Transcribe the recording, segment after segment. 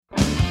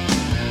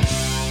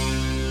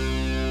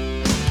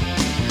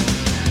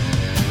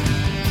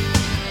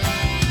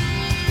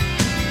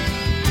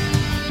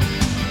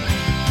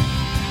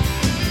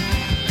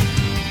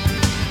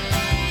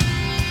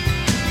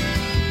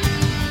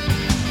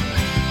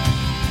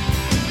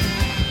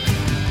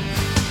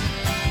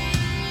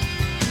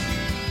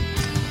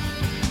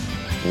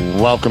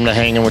Welcome to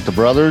Hanging with the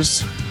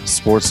Brothers,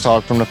 sports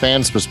talk from the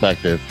fans'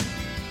 perspective.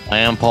 I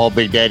am Paul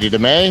Big Daddy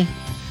DeMay,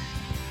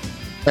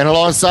 and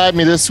alongside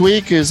me this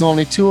week is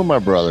only two of my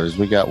brothers.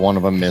 We got one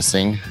of them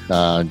missing.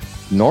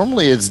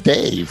 Normally it's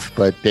Dave,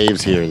 but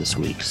Dave's here this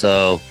week,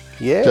 so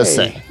Yay. Just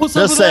saying. What's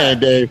up just with saying,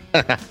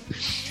 that?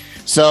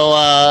 Dave. So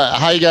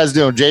how you guys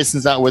doing?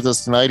 Jason's not with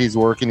us tonight. He's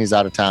working. He's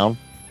out of town.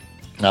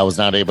 I was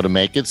not able to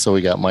make it, so we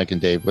got Mike and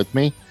Dave with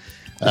me.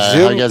 How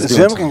you guys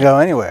doing? Zim can go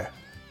anywhere.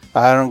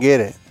 I don't get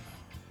it.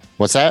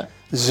 What's that?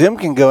 Zim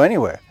can go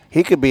anywhere.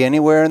 He could be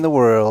anywhere in the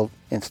world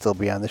and still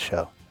be on the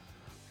show.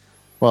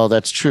 Well,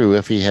 that's true.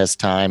 If he has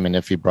time and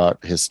if he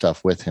brought his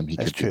stuff with him, he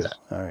That's could true. do that.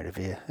 All right, if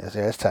he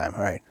has time.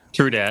 All right,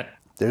 True dat.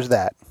 there's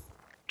that.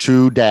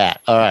 True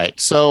dat. All right.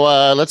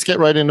 So let's get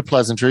right into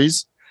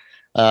pleasantries.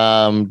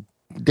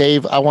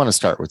 Dave, I want to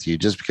start with you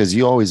just because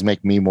you always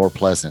make me more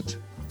pleasant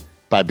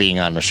by being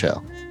on the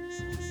show.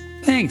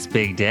 Thanks,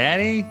 Big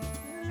Daddy.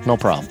 No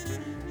problem.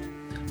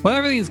 Well,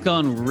 everything's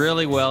going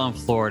really well in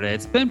Florida.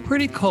 It's been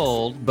pretty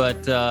cold,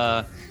 but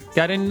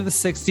got into the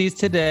 60s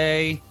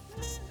today.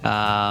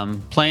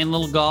 Playing a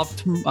little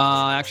golf.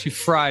 Actually,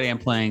 Friday I'm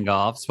playing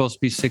golf. It's supposed to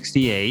be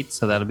 68,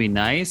 so that'll be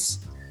nice.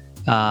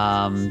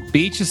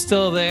 Beach is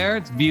still there.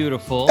 It's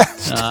beautiful.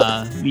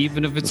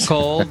 Even if it's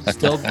cold, it's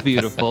still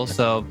beautiful.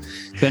 So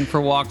been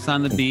for walks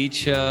on the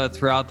beach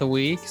throughout the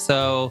week.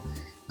 So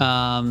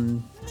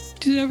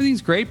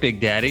everything's great, Big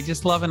Daddy.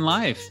 Just loving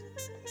life.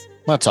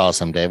 That's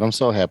awesome, Dave. I'm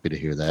so happy to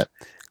hear that.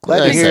 Glad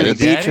Like to I hear said, the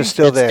it's- beach is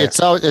still there.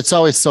 It's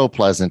always so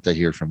pleasant to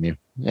hear from you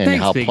and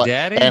Thanks, how Big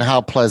Daddy. and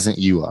how pleasant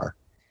you are.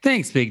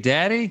 Thanks, Big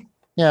Daddy.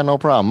 Yeah, no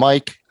problem.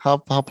 Mike, how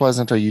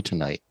pleasant are you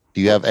tonight?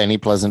 Do you have any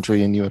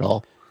pleasantry in you at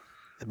all?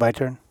 My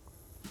turn.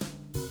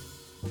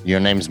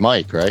 Your name's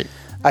Mike, right?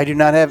 I do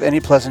not have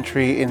any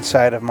pleasantry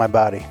inside of my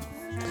body.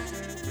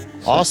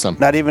 Awesome.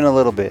 Not even a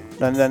little bit.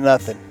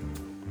 Nothing.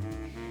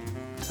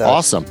 So,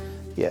 Awesome.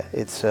 Yeah,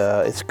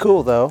 it's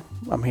cool though.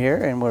 I'm here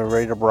and we're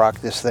ready to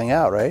rock this thing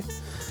out, right?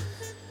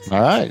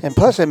 All right. And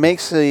plus, it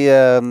makes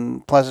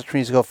the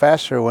pleasantries go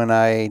faster when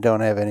I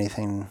don't have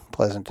anything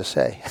pleasant to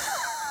say.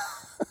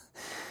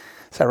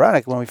 It's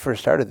ironic. When we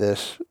first started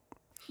this,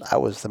 I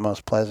was the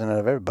most pleasant out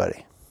of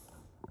everybody.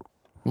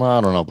 Well,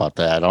 I don't know about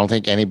that. I don't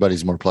think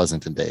anybody's more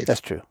pleasant than Dave.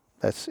 That's true.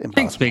 That's impossible.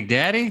 Thanks, Big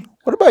Daddy.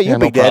 What about you, Yeah,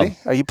 no Big Daddy?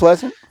 problem. Are you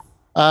pleasant?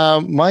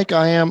 Mike,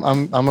 I am.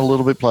 I'm a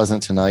little bit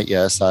pleasant tonight.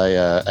 Yes, I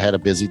had a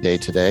busy day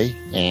today,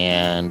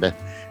 and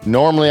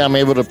normally I'm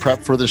able to prep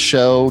for the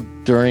show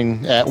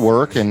at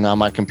work and on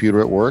my computer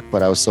at work,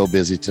 but I was so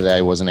busy today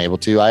I wasn't able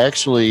to. I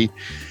actually,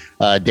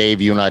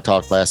 Dave, you and I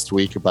talked last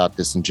week about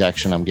this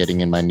injection I'm getting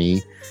in my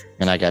knee,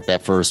 and I got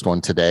that first one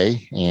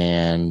today,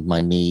 and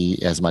my knee,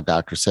 as my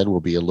doctor said,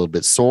 will be a little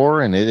bit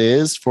sore, and it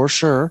is for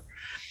sure.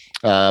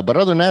 But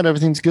other than that,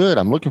 everything's good.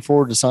 I'm looking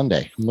forward to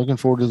Sunday. I'm looking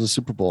forward to the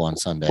Super Bowl on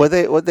Sunday.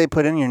 What they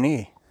put in your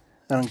knee?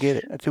 I don't get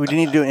it. Do we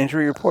need to do an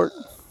injury report?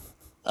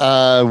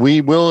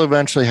 We will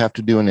eventually have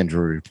to do an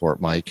injury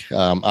report, Mike.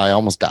 I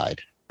almost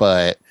died,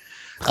 but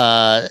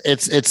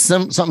it's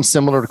something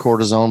similar to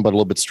cortisone, but a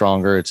little bit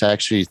stronger. It's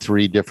actually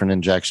 3 different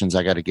injections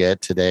I got to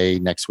get today,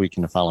 next week,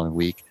 and the following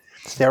week.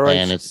 Steroids?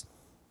 And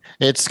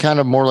it's kind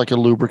of more like a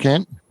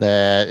lubricant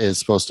that is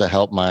supposed to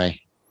help my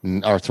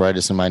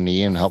arthritis in my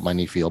knee and help my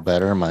knee feel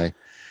better, my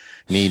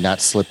knee not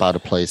slip out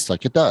of place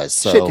like it does.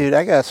 So, Shit, dude,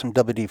 I got some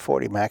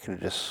WD-40. Man, I could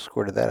have just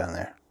squirted that on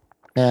there.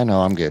 yeah,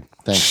 no, I'm good.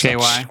 Thanks. KY.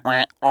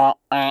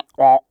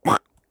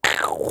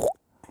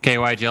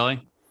 KY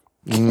jelly.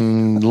 A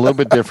little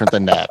bit different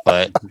than that,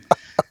 but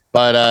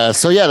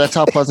so yeah, that's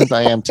how pleasant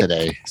I am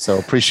today. So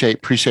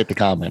appreciate the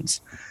comments.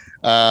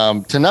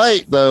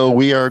 Tonight, though,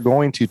 we are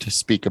going to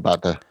speak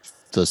about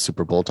the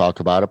Super Bowl,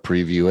 talk about it,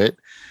 preview it.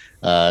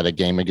 The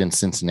game against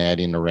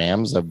Cincinnati and the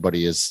Rams.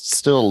 Everybody is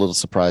still a little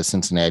surprised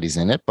Cincinnati's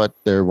in it, but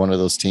they're one of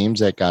those teams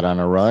that got on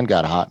a run,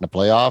 got hot in the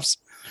playoffs.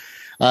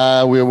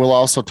 We will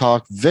also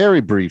talk very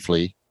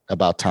briefly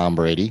about Tom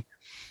Brady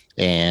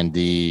and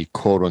the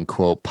quote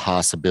unquote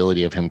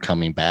possibility of him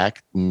coming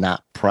back.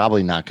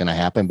 Probably not going to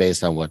happen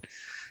based on what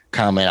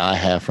comment I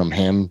have from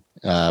him.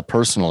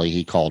 Personally,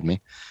 he called me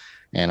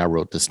and I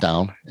wrote this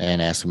down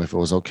and asked him if it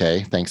was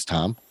okay. Thanks,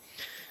 Tom.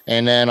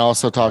 And then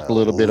also talk a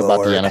little bit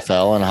about the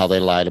NFL and how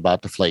they lied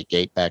about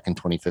Deflategate back in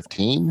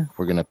 2015.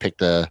 We're going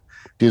to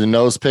do the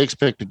nose picks,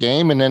 pick the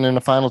game. And then in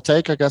the final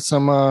take, I got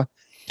some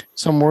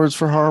words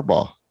for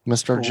Harbaugh,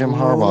 Mr. Jim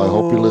Harbaugh. I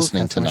hope you're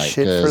listening tonight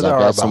because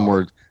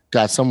I've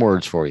got some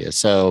words for you.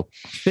 So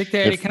Big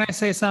Daddy, can I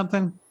say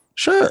something?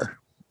 Sure.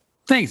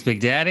 Thanks, Big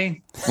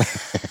Daddy.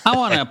 I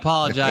want to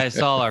apologize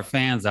to all our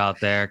fans out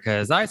there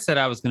because I said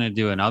I was going to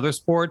do another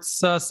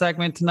sports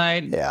segment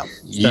tonight. Yeah.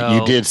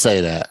 You did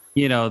say that.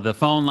 You know, the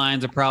phone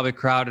lines are probably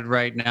crowded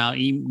right now.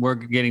 We're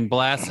getting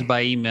blasted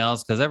by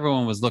emails because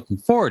everyone was looking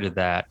forward to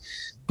that.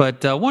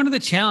 But one of the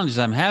challenges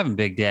I'm having,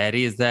 Big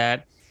Daddy, is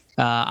that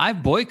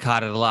I've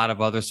boycotted a lot of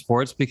other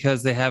sports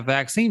because they have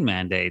vaccine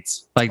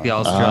mandates, like the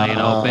Australian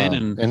Open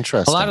and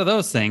a lot of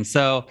those things.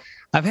 So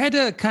I've had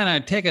to kind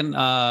of take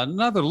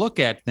another look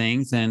at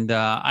things, and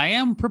I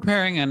am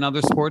preparing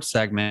another sports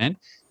segment.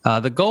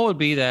 The goal would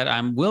be that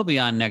I will be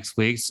on next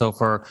week. So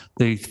for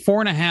the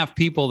 4.5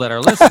 people that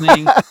are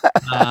listening,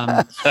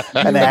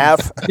 and a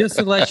half. just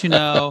to let you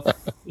know,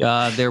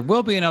 there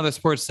will be another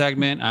sports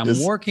segment.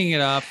 I'm working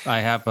it up. I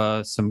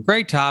have some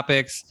great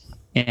topics,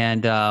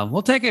 and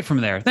we'll take it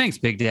from there. Thanks,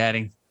 Big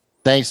Daddy.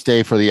 Thanks,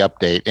 Dave, for the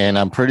update. And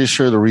I'm pretty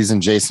sure the reason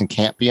Jason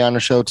can't be on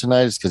the show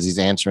tonight is because he's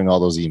answering all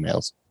those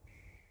emails.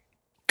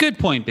 Good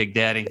point, Big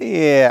Daddy.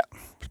 Yeah.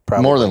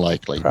 Probably. More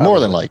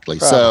than likely.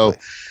 So,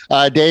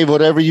 Dave,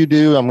 whatever you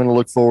do, I'm going to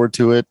look forward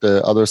to it.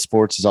 The other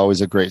sports is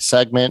always a great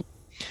segment.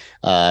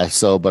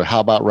 But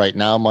how about right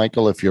now,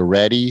 Michael, if you're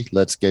ready,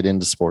 let's get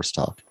into sports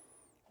talk.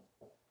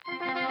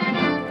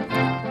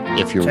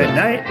 If you're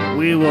Tonight, ready.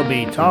 we will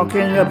be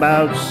talking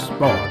about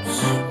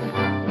sports.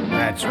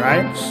 That's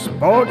right,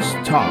 sports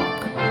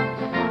talk.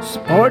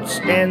 Sports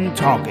and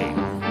talking.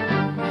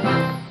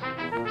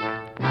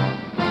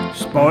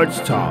 Sports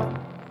talk.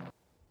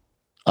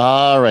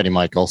 All righty,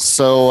 Michael.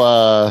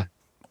 So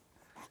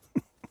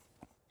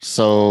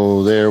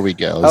there we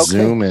go. Okay.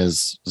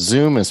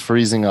 Zoom is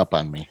freezing up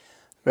on me.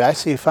 I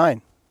see you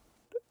fine.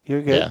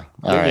 You're good. Yeah.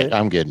 All right. Good.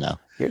 I'm good now.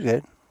 You're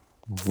good.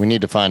 We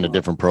need to find a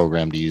different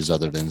program to use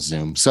other than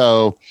Zoom.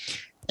 So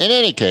in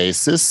any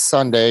case, this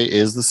Sunday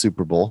is the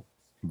Super Bowl.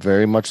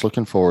 Very much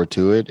looking forward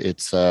to it.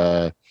 It's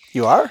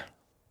You are?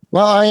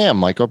 well, I am,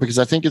 Michael, because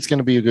I think it's going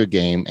to be a good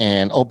game.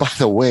 And oh, by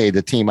the way,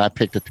 the team I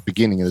picked at the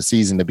beginning of the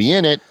season to be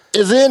in it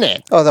is in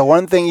it. Oh, the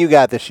one thing you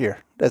got this year.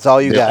 That's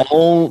all you got.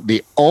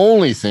 The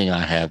only thing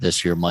I have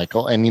this year,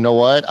 Michael. And you know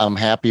what? I'm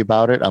happy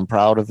about it. I'm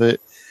proud of it.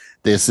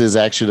 This is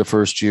actually the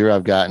first year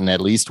I've gotten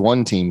at least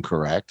one team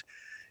correct.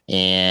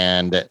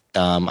 And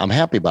I'm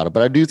happy about it.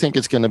 But I do think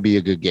it's going to be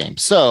a good game.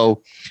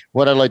 So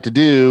what I'd like to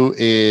do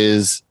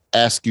is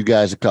ask you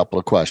guys a couple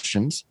of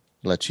questions,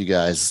 let you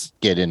guys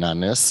get in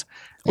on this.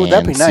 Would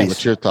that be nice? See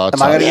what your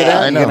thoughts Am I going to get Yeah,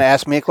 out? I You're know. going to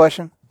ask me a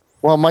question?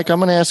 Well, Mike, I'm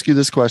going to ask you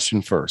this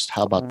question first.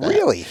 How about that?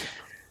 Really?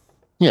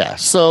 Yeah.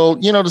 So,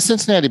 the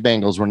Cincinnati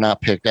Bengals were not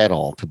picked at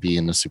all to be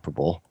in the Super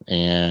Bowl,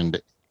 and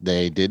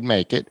they did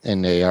make it,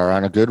 and they are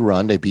on a good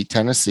run. They beat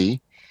Tennessee,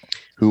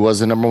 who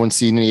was the number one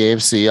seed in the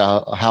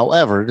AFC.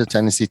 However, the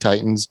Tennessee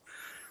Titans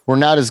were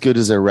not as good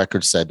as their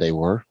record said they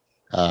were.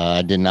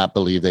 I did not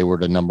believe they were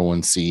the number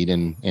one seed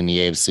in the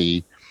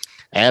AFC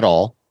at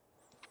all.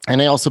 And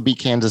they also beat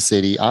Kansas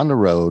City on the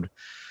road.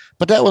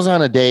 But that was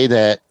on a day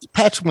that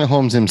Patrick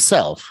Mahomes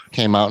himself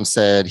came out and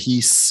said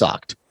he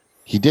sucked.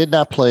 He did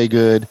not play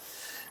good.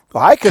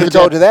 Well, I could have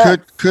told you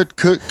that. Could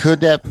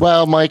that?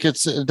 Well, Mike,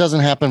 it doesn't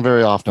happen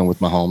very often with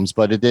Mahomes,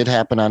 but it did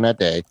happen on that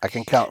day. I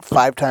can count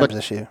 5 times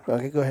this year.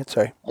 Okay, go ahead.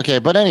 Sorry. Okay,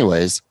 but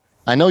anyways,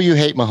 I know you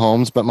hate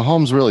Mahomes, but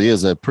Mahomes really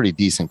is a pretty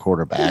decent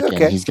quarterback, He's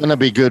okay. and he's going to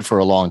be good for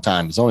a long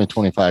time. He's only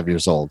 25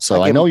 years old,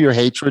 so I know your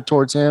hatred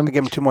towards him. I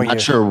give him 2 more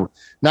years.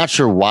 Not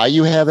sure why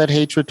you have that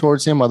hatred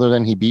towards him, other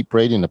than he beat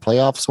Brady in the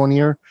playoffs one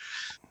year.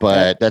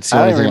 But that's the I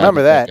only don't thing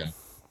remember I can think that. of.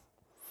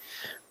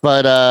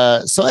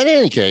 But so in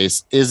any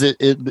case,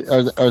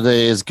 are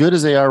they as good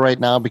as they are right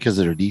now because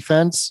of their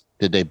defense?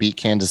 Did they beat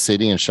Kansas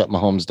City and shut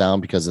Mahomes down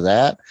because of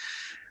that?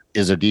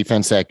 Is their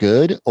defense that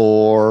good,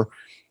 or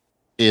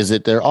is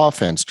it their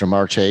offense?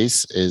 Jamar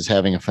Chase is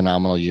having a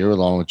phenomenal year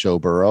along with Joe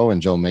Burrow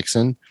and Joe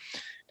Mixon.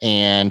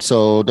 And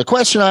so the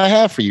question I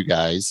have for you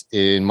guys,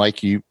 and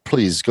Mike, you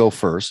please go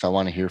first. I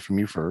want to hear from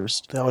you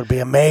first. That would be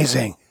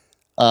amazing.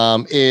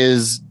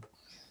 Is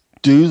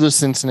do the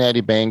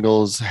Cincinnati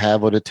Bengals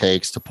have what it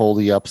takes to pull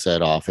the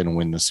upset off and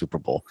win the Super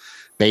Bowl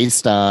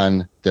based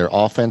on their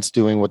offense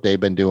doing what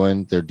they've been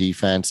doing, their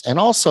defense, and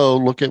also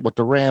look at what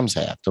the Rams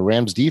have. The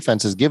Rams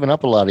defense has given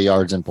up a lot of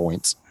yards and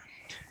points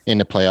in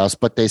the playoffs,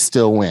 but they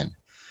still win.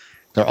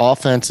 Their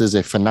offense is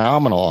a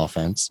phenomenal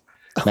offense.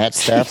 Matt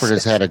Stafford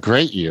has had a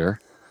great year.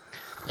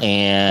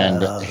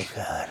 And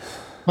God.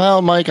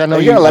 well, Mike, I know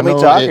you're going to let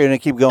me talk or you're going to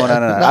keep going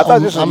on and on? I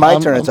thought this was my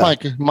turn to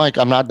talk. Mike,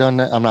 I'm not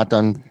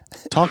done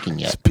talking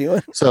yet.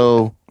 Spewing.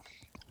 So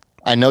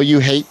I know you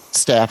hate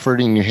Stafford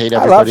and you hate I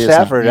everybody. love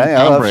Stafford.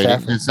 I love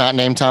Stafford. It's not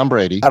named Tom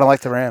Brady. I don't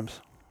like the Rams.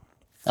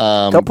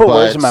 Don't put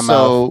words in my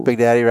mouth, Big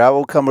Daddy. I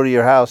will come to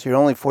your house. You're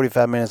only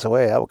 45 minutes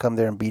away. I will come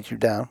there and beat you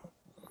down.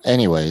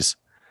 Anyways,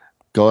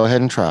 go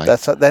ahead and try.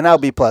 Then I'll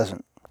be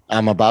pleasant.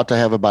 I'm about to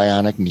have a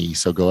bionic knee,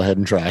 so go ahead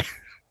and try.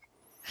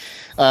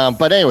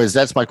 But anyways,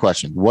 that's my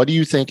question. What do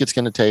you think it's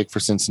going to take for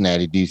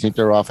Cincinnati? Do you think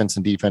their offense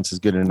and defense is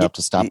good enough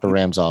to stop the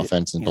Rams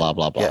offense and blah,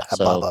 blah, blah? Yeah,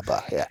 So blah, blah,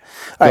 blah. Yeah.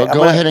 All right,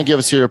 go ahead and give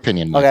us your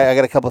opinion, Mike. Okay, I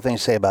got a couple of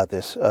things to say about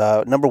this.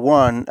 Number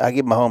one, I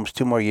give Mahomes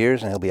 2 more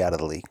years and he'll be out of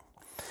the league.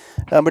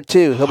 Number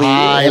 2, he'll be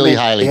highly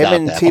doubt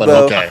and that, Tebow. but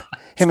okay.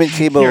 Him and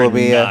Tebow You're will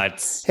be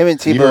nuts. him and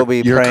Tebow will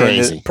be You're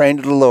crazy. praying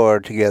to the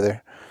Lord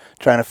together,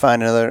 trying to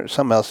find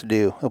something else to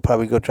do. He'll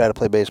probably go try to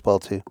play baseball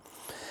too.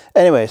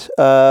 Anyways,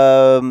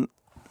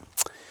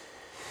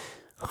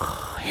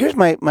 here's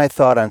my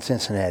thought on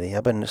Cincinnati.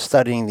 I've been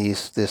studying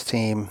this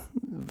team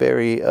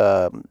very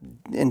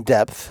in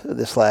depth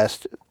this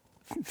last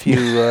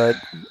few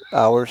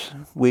hours,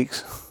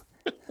 weeks,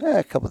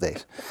 a couple of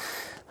days.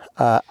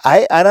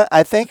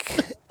 I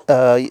think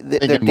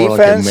Their more like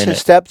a defense minute. has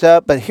stepped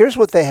up, but here's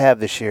what they have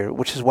this year,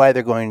 which is why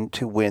they're going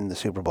to win the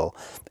Super Bowl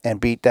and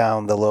beat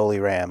down the lowly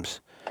Rams.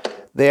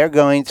 They are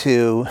going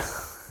to.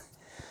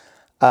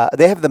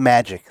 They have the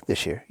magic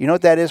this year. You know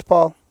what that is,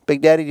 Paul?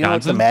 Big Daddy, do you know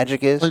what the Johnson?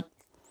 magic is?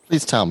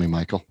 Please tell me,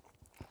 Michael.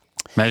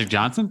 Magic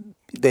Johnson?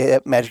 They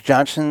have Magic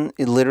Johnson.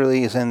 It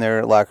literally is in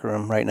their locker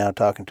room right now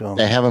talking to him.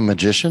 They have a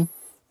magician.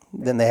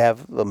 Then they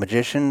have a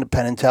magician,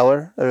 Penn and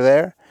Teller are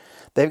there.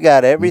 They've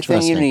got everything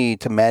you Interesting. need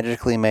to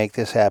magically make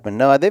this happen.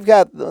 No, they've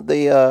got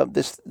they've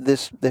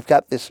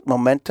got this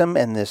momentum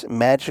and this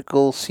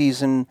magical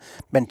season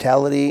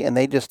mentality, and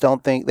they just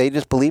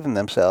believe in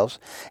themselves,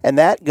 and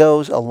that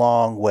goes a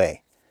long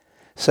way.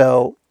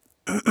 So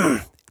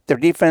their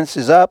defense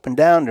is up and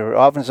down, their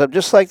offense up,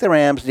 just like the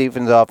Rams'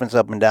 defense, offense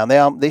up and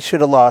down. They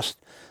should have lost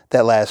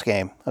that last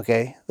game.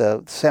 Okay,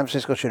 the San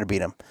Francisco should have beat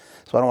them.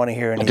 So I don't want to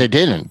hear any. But they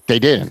didn't. They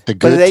didn't. The But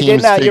good they did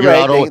teams not. You're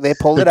figure right. out They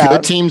pulled the it out.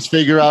 good teams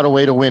figure out a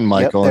way to win, Yep,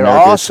 Michael. their and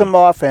they're good. awesome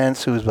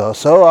offense, who's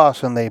so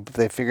awesome, they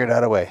figured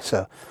out a way.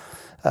 So,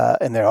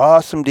 and their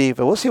awesome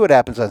defense. We'll see what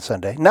happens on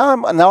Sunday. Now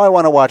I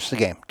want to watch the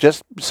game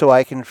just so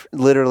I can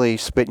literally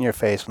spit in your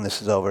face when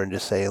this is over and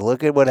just say,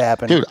 "Look at what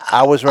happened." Dude,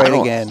 I was right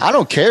don't- again. I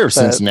don't care if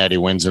Cincinnati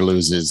wins or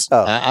loses.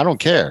 Oh. I don't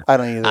care. I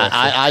don't either.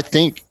 I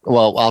think.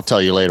 Well, I'll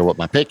tell you later what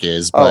my pick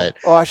is. Oh, But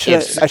I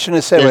shouldn't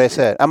have said what I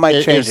said. I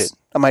might change if- it.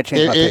 I might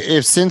change my pick.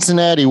 if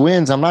Cincinnati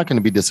wins, I'm not going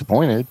to be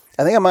disappointed.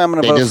 I think I'm going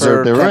to They vote deserve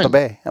for their Tampa win.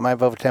 Bay. I might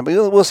vote for Tampa.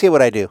 We'll see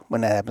what I do when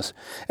that happens.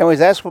 Anyways,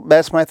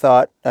 that's my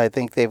thought. I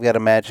think they've got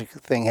a magic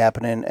thing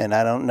happening, and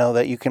I don't know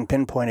that you can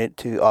pinpoint it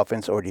to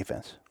offense or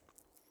defense.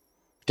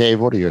 Dave,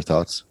 what are your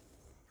thoughts?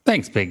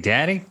 Thanks, Big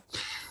Daddy.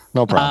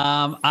 No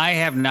problem. I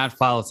have not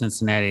followed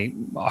Cincinnati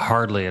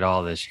hardly at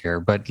all this year,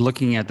 but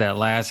looking at that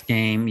last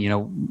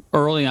game,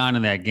 early on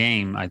in that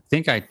game, I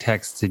think I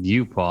texted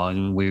you, Paul,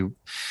 and we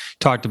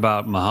talked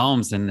about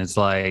Mahomes, and it's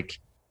like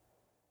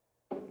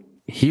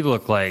he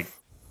looked like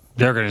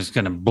they're just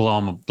going to blow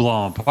him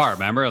apart.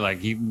 Remember,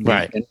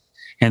 Right.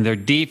 And their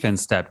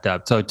defense stepped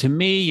up. So to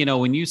me,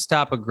 when you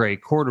stop a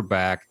great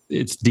quarterback,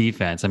 it's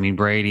defense. I mean,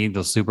 Brady,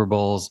 the Super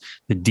Bowls,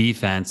 the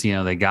defense,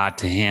 they got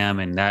to him,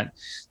 and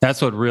that's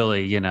what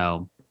really,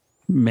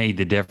 made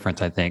the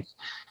difference, I think.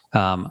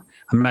 I'm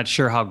not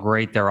sure how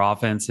great their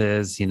offense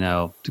is.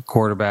 The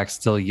quarterback's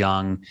still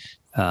young.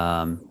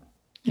 So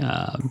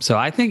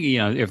I think,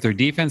 if their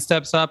defense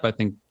steps up, I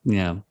think,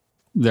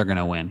 they're going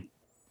to win.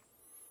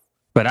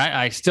 But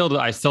I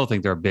still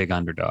think they're a big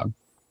underdog.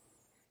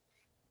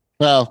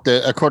 Well,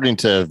 according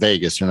to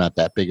Vegas, you're not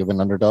that big of an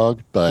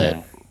underdog,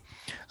 but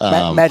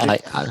Magic.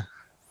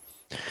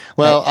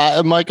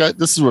 Mike,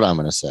 this is what I'm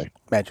going to say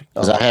Magic.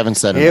 because I haven't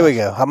said Here we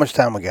enough. go. How much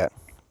time we got?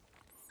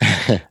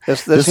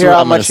 Let's This is hear what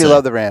how I'm gonna much you say.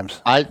 love the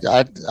Rams. I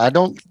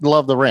don't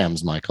love the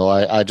Rams, Michael.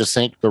 I just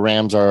think the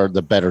Rams are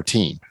the better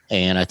team,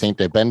 and I think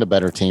they've been the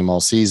better team all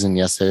season.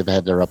 Yes, they've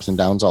had their ups and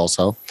downs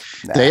also.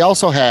 Nah. They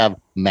also have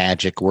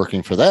magic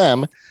working for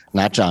them,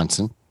 not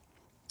Johnson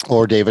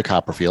or David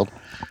Copperfield,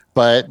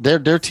 but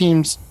their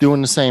team's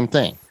doing the same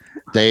thing.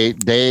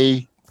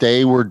 They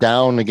were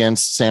down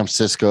against San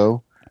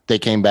Francisco. They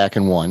came back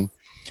and won.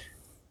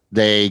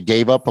 They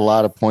gave up a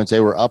lot of points. They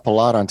were up a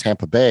lot on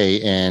Tampa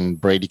Bay,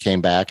 and Brady came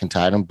back and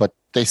tied them, but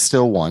they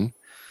still won.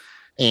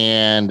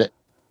 And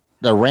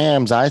the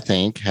Rams, I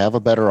think, have a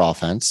better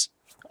offense.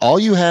 All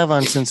you have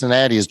on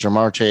Cincinnati is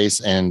Jamar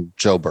Chase and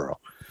Joe Burrow.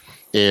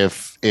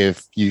 If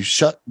you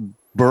shut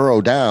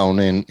Burrow down,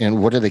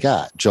 and what do they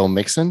got? Joe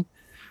Mixon?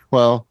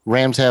 Well,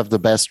 Rams have the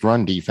best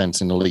run defense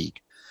in the league.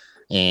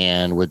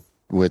 And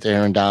with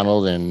Aaron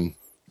Donald and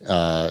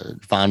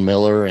Von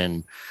Miller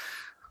and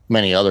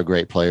many other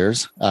great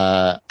players,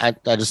 I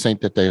just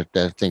think that they're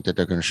going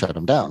to shut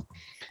them down.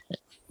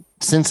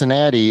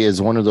 Cincinnati is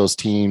one of those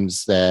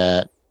teams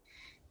that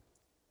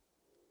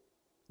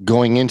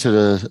going into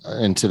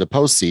the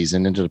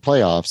postseason, into the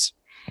playoffs,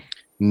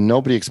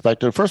 nobody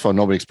expected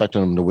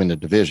them to win the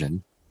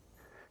division.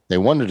 They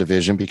won the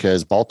division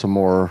because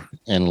Baltimore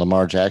and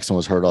Lamar Jackson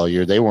was hurt all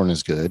year. They weren't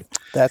as good.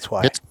 That's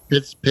why.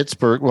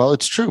 Pittsburgh. Well,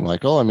 it's true,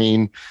 Michael. I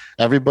mean,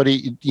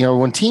 everybody,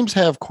 when teams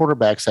have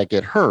quarterbacks that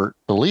get hurt,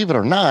 believe it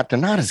or not, they're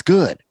not as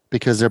good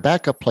because their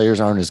backup players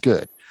aren't as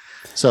good.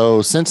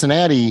 So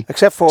Cincinnati,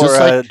 Except for just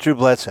like- Drew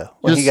Bledsoe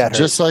when he got hurt.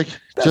 just like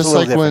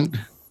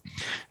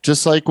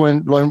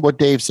when what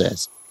Dave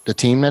says, the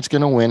team that's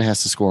going to win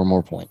has to score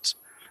more points.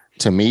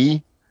 To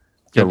me,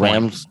 the Good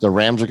point.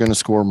 Rams are going to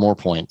score more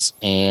points.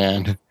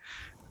 And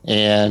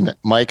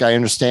Mike, I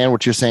understand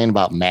what you're saying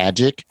about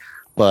magic,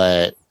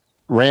 but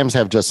Rams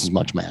have just as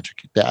much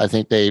magic. I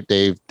think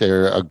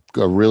they're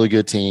a really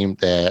good team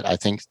that I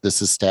think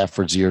this is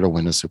Stafford's year to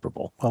win a Super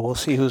Bowl. Well, we'll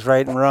see who's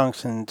right and wrong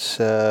since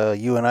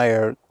you and I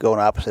are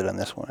going opposite on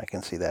this one. I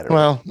can see that. already.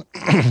 Well,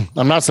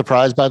 I'm not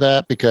surprised by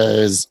that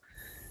because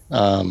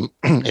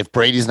if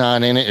Brady's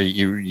not in it,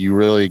 you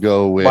really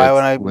go with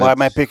why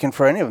am I picking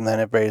for any of them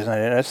then if Brady's not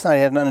in it? That's not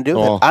had nothing to do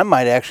with Oh. it. I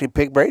might actually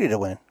pick Brady to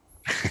win.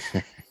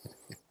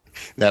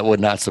 That would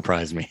not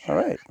surprise me. All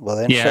right. Well,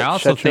 then Yeah, I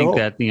also shut your think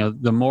hole.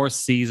 that the more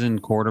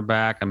seasoned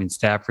quarterback. I mean,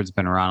 Stafford's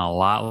been around a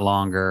lot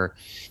longer.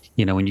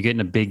 when you get in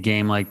a big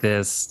game like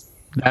this,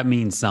 that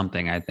means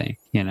something, I think,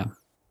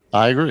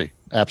 I agree.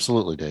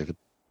 Absolutely, David.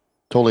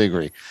 Totally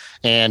agree.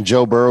 And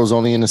Joe Burrow's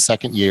only in his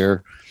second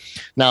year.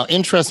 Now,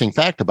 interesting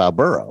fact about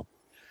Burrow.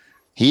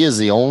 He is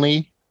the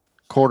only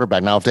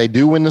quarterback. Now, if they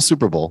do win the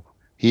Super Bowl,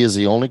 he is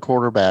the only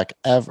quarterback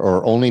ever,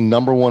 or only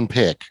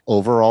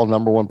overall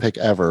number one pick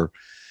ever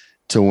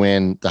to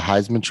win the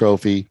Heisman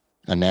Trophy,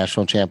 a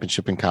national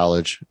championship in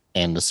college,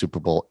 and the Super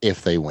Bowl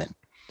if they win.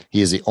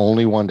 He is the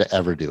only one to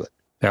ever do it.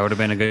 That would have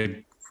been a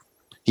good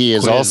He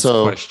is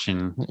also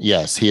question.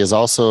 Yes, he is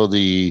also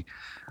the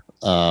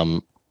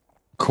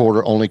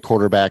only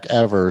quarterback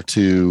ever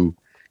to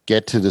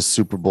get to the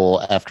Super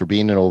Bowl after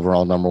being an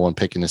overall number one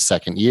pick in his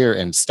second year.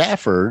 And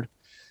Stafford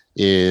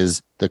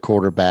is the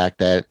quarterback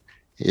that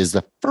is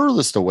the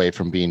furthest away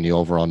from being the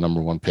overall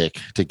number one pick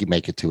to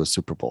make it to a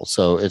Super Bowl.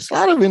 So it's a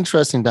lot of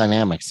interesting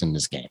dynamics in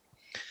this game.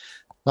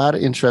 A lot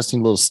of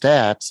interesting little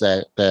stats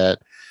that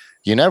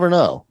you never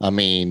know. I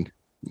mean,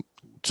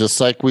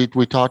 just like we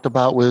talked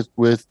about with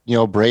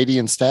Brady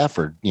and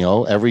Stafford,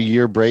 every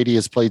year Brady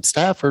has played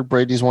Stafford,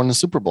 Brady's won the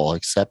Super Bowl,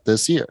 except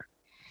this year.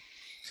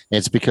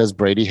 It's because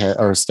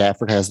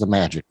Stafford has the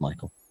magic,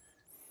 Michael.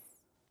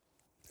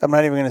 I'm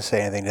not even going to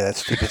say anything to that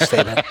stupid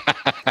statement.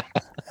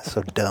 That's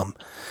so dumb.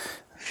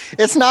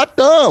 It's not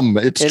dumb.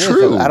 It's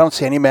true. I don't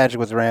see any magic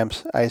with the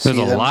Rams. There's a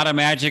lot of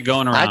magic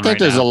going around. I think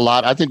there's a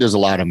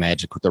lot of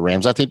magic with the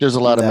Rams. I think there's a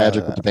lot of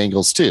magic with the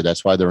Bengals too.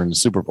 That's why they're in the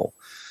Super Bowl.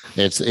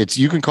 It's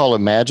you can call it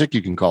magic,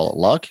 you can call it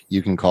luck,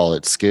 you can call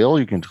it skill,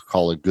 you can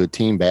call it good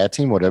team, bad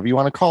team, whatever you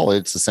want to call it.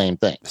 It's the same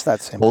thing. It's not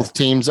the same. Both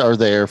teams are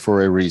there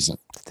for a reason.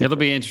 It'll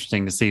be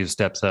interesting to see who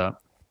steps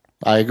up.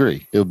 I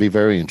agree. It'll be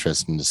very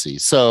interesting to see.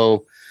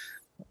 So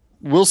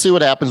we'll see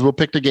what happens. We'll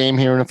pick the game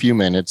here in a few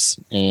minutes,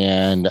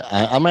 and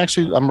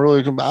I'm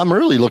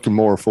really looking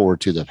more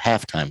forward to the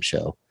halftime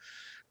show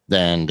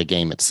than the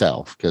game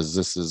itself, because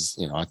this is,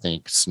 I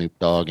think Snoop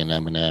Dogg and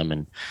Eminem,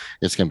 and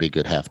it's going to be a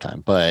good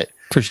halftime. But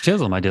for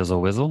Chisel, my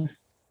dizzle whizzle.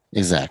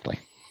 Exactly.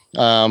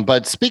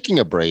 But speaking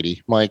of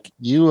Brady, Mike,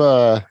 you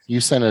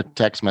sent a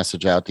text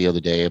message out the other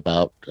day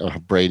about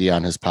Brady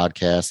on his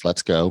podcast,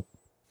 Let's Go.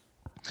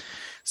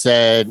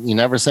 Said, you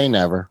never say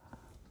never.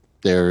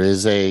 There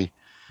is a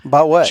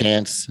about what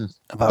chance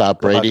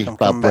about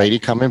Brady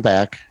coming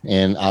back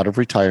and out of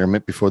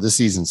retirement before the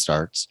season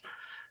starts.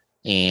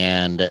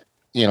 And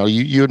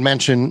you had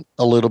mentioned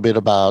a little bit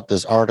about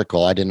this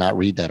article. I did not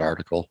read that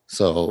article,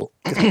 so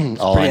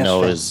all I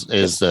know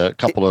is a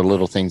couple of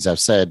little things I've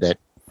said, that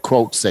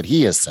quotes that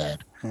he has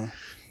said.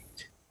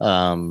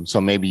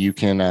 So maybe you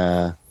can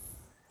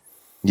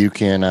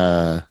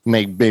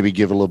maybe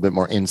give a little bit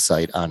more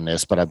insight on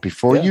this. But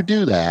before you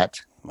do that,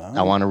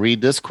 I want to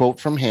read this quote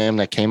from him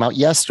that came out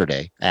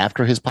yesterday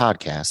after his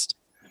podcast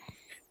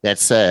that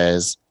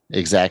says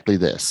exactly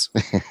this.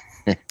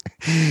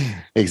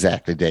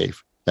 Exactly,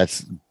 Dave.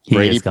 That's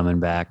Brady coming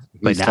back,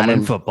 but not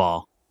in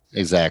football.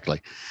 Exactly.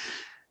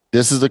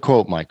 This is the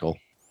quote, Michael.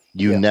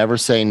 You never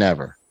say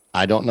never.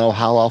 I don't know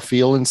how I'll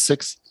feel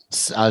 6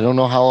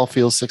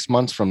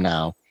 months from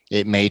now.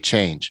 It may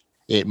change.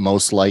 It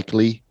most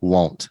likely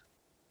won't.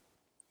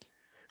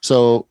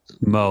 So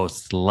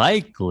most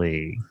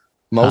likely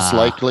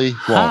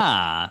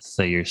won't.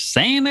 So you're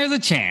saying there's a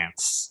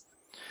chance.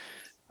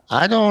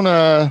 I don't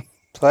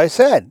That's what I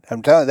said.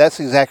 I'm telling you, that's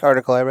the exact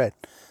article I read.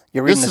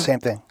 You're reading the same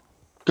thing.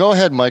 Go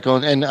ahead, Michael,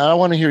 and I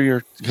want to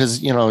hear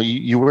because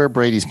you wear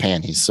Brady's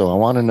panties, so I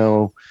want to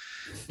know,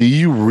 do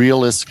you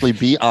realistically,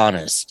 be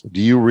honest, do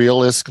you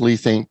realistically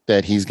think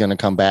that he's going to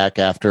come back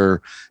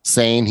after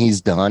saying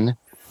he's done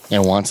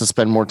and wants to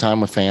spend more time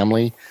with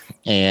family,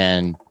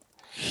 and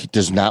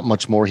there's not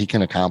much more he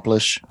can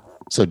accomplish?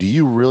 So do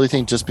you really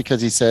think just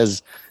because he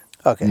says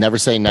never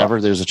say never,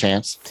 there's a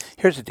chance?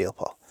 Here's the deal,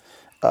 Paul.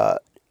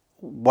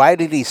 Why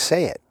did he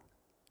say it?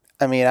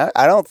 I mean,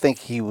 I don't think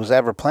he was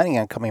ever planning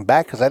on coming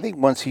back, because I think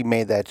once he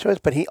made that choice,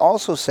 but he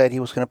also said he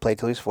was going to play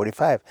till he's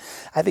 45.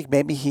 I think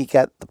maybe he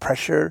got the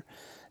pressure,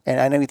 and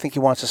I know you think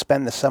he wants to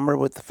spend the summer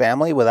with the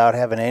family without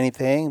having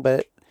anything,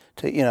 but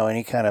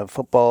any kind of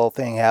football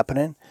thing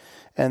happening.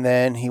 And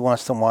then he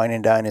wants to wine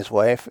and dine his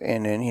wife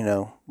and then,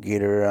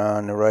 get her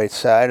on the right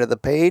side of the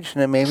page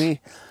and then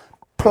maybe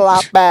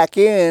plop back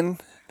in.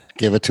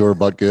 Give it to her,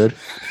 but good.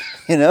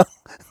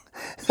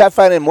 I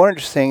find it more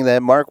interesting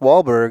that Mark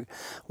Wahlberg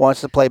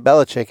wants to play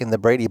Belichick in the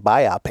Brady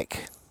biopic.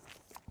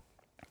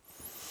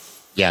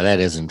 Yeah, that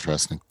is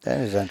interesting. That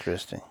is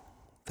interesting.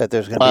 That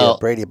there's going to be a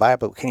Brady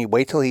biopic. Can you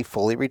wait till he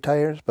fully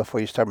retires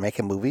before you start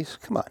making movies?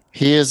 Come on.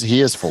 He is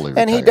fully retired.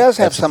 And he does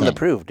have something to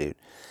prove, dude.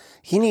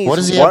 He needs what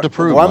does he have to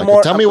prove? One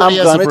more. Tell me what he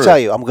has to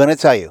prove. I'm going to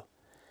tell you.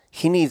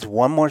 He needs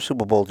one more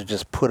Super Bowl to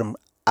just put him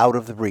out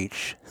of the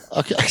reach.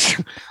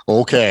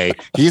 Okay.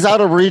 He's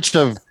out of reach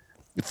of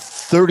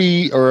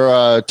 30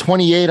 or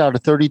 28 out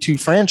of 32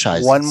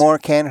 franchises. One more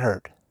can't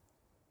hurt.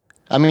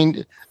 I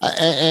mean,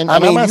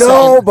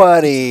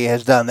 nobody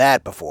has done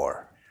that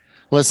before.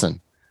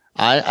 Listen,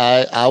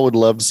 I would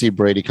love to see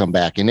Brady come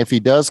back. And if he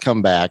does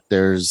come back,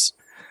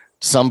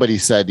 somebody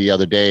said the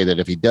other day that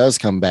if he does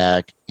come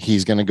back,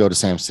 he's going to go to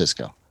San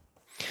Francisco.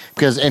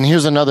 Because, and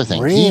here's another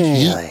thing.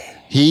 Really?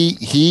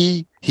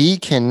 He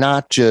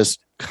cannot just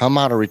come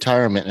out of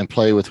retirement and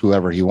play with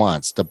whoever he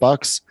wants. The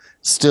Bucks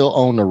still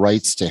own the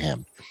rights to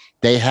him.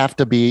 They have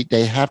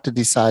to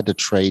decide to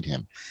trade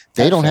him.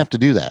 They don't have to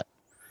do that.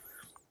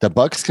 The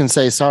Bucks can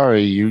say,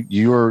 sorry,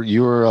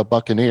 you're a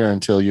Buccaneer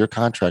until your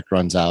contract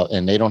runs out,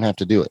 and they don't have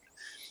to do it.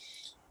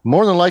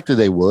 More than likely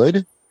they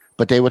would,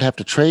 but they would have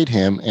to trade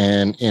him.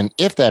 And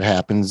if that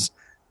happens,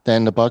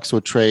 then the Bucks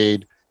would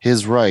trade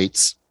his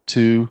rights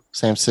to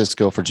San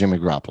Francisco for Jimmy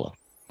Garoppolo.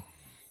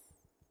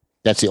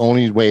 That's the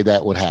only way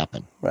that would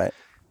happen. Right.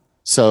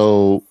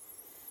 So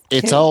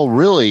it's all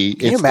really.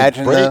 Can you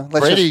imagine?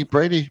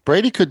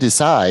 Brady could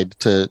decide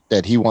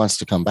that he wants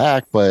to come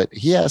back, but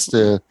he has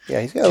to.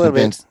 Yeah, he's got a little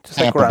bit.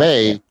 Tampa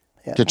Bay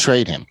to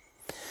trade him.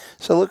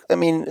 So look, I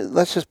mean,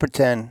 let's just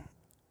pretend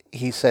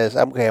he says,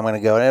 "Okay, I'm going to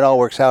go," and it all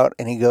works out,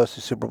 and he goes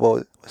to Super Bowl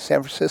with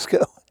San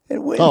Francisco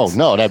and wins. Oh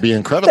no, that'd be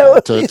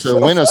incredible to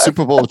win a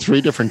Super Bowl with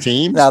 3 different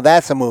teams. Now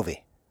that's a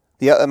movie.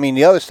 The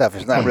other stuff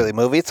is not really a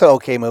movie. It's an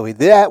okay movie.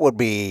 That would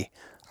be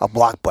a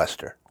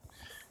blockbuster.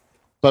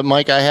 But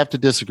Mike, I have to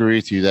disagree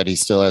with you that he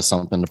still has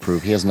something to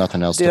prove. He has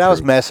nothing else to prove. Dude, I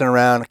was messing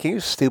around. Are you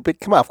stupid?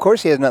 Come on. Of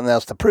course he has nothing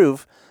else to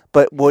prove.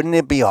 But wouldn't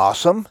it be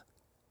awesome?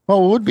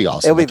 Well, it would be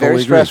awesome. It would be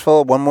very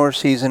stressful. One more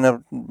season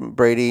of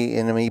Brady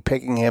and me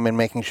picking him and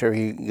making sure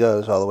he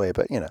goes all the way.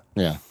 But,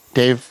 Yeah.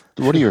 Dave,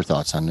 what are your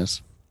thoughts on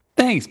this?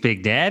 Thanks,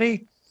 Big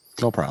Daddy.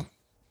 No problem.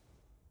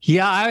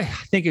 Yeah, I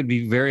think it'd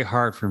be very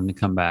hard for him to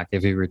come back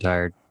if he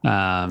retired,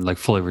 like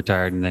fully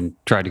retired, and then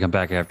tried to come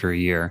back after a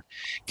year,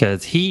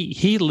 because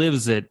he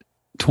lives it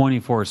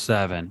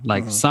 24/7.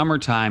 Like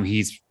summertime,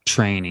 he's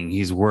training,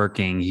 he's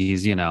working,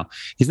 he's not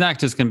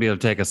just going to be able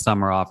to take a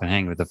summer off and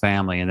hang with the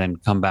family and then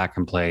come back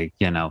and play,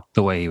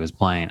 the way he was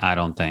playing. I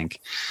don't think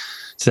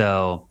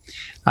so.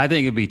 I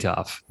think it'd be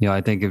tough.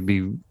 I think it'd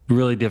be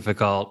really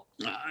difficult.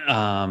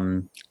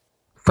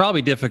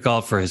 Probably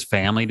difficult for his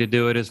family to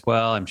do it as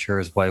well. I'm sure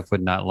his wife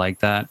would not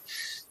like that.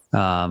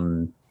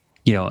 And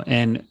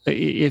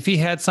if he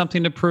had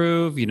something to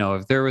prove,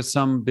 if there was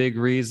some big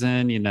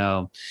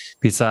reason,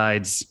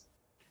 besides,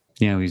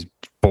 he's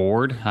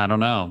bored, I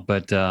don't know.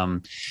 But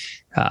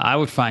I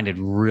would find it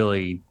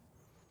really,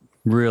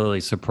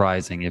 really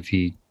surprising if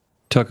he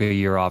took a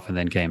year off and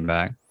then came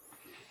back.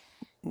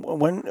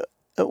 When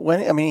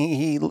I mean,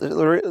 he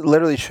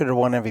literally should have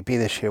won MVP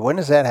this year. When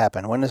does that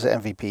happen? When does the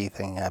MVP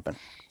thing happen?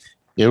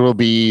 It will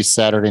be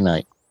Saturday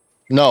night.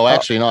 No,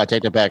 actually, no, I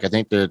take that back. I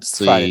think that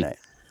it's Friday the night.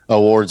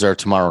 Awards are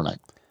tomorrow night.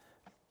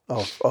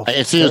 Oh,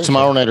 it's either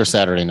tomorrow night or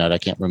Saturday night. I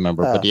can't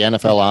remember, but the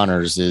NFL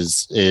honors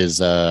is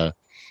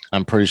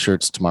I'm pretty sure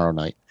it's tomorrow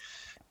night.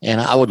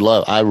 And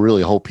I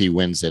really hope he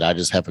wins it. I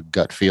just have a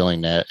gut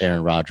feeling that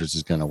Aaron Rodgers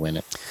is going to win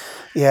it.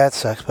 Yeah, it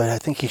sucks, but I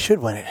think he should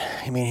win it.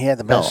 I mean, he had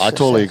the best. No, I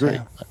totally agree.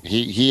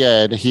 He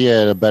had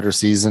a better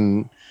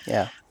season.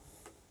 Yeah.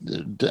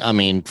 I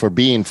mean, for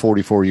being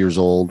 44 years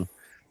old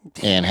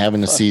and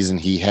having the season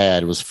he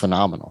had was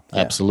phenomenal. Yeah.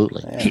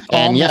 Absolutely. Yeah. He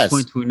almost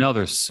went to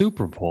another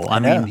Super Bowl. I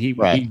mean, he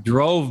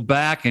drove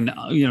back and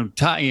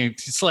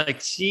it's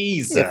like,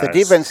 Jesus. If the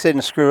defense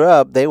didn't screw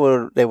up, they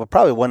would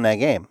probably win that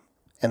game,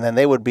 and then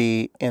they would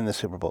be in the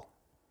Super Bowl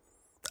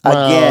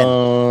again.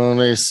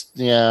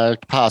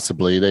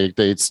 Possibly.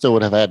 They still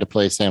would have had to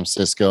play San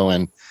Francisco,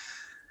 and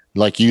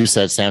like you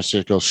said, San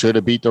Francisco should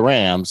have beat the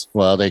Rams.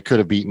 Well, they could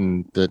have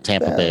beaten the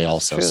Tampa Bay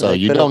also. True. So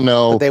you don't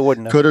know. They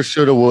wouldn't have. Coulda,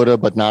 shoulda, woulda,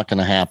 but not going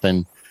to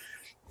happen.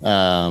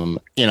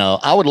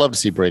 I would love to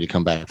see Brady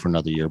come back for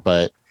another year,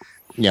 but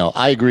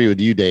I agree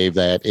with you, Dave,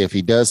 that if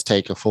he does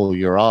take a full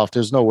year off,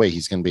 there's no way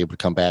he's going to be able to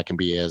come back and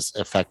be as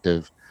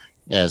effective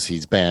as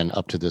he's been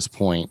up to this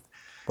point.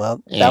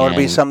 Well, that would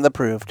be something to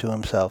prove to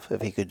himself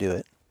if he could do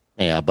it.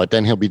 Yeah, but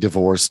then he'll be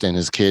divorced, and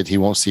he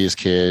won't see his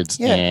kids,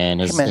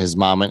 and his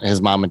mom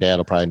and dad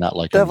will probably not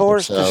like him.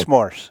 Divorce to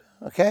s'mores,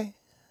 okay?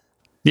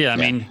 Yeah, I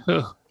mean,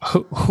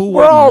 who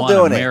We're all wouldn't want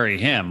doing to it. marry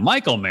him?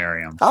 Michael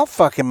marry him. I'll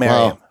fucking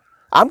marry him.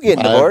 I'm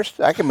getting divorced.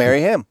 I can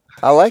marry him.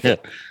 I like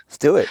it. Let's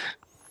do it.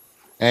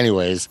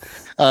 Anyways,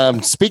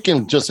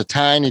 speaking just a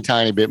tiny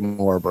bit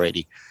more,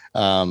 Brady.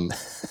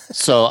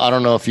 So I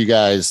don't know if you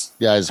guys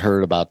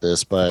heard about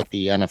this, but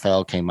the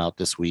NFL came out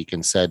this week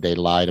and said they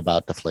lied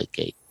about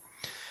Deflategate.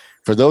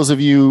 For those of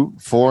you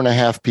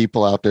 4.5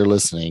 people out there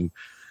listening,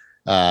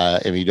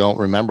 if you don't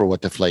remember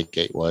what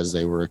Deflategate was,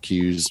 they were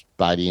accused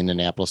by the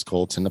Indianapolis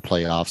Colts in the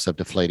playoffs of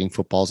deflating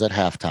footballs at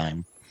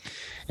halftime.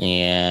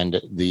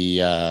 And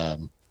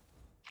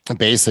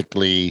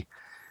basically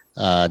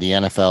the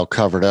NFL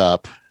covered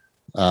up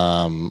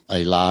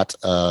a lot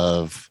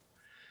of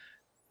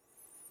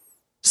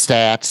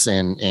stats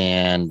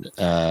and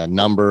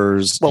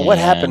numbers. Well, what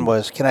happened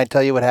was, can I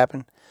tell you what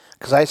happened?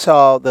 Because I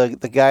saw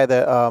the guy,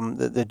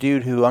 the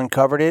dude who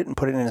uncovered it and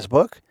put it in his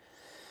book.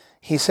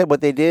 He said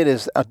what they did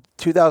is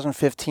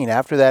 2015,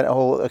 after that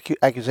whole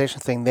accusation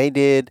thing, they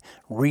did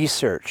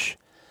research.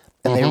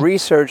 And they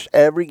researched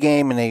every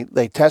game, and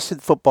they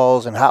tested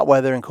footballs in hot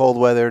weather and cold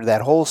weather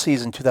that whole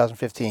season,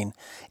 2015.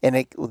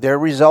 And their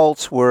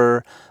results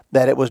were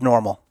that it was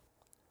normal,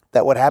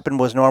 that what happened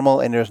was normal,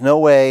 and there's no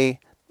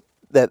way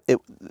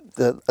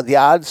the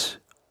odds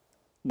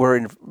were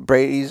in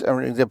Brady's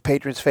or the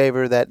Patriots'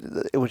 favor, that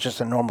it was just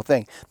a normal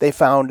thing. They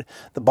found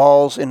the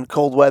balls in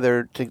cold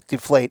weather to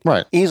deflate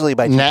easily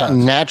by 2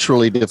 pounds.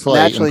 Naturally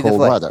deflate in cold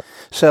weather.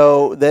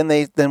 So then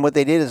what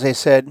they did is they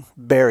said,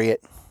 bury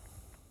it.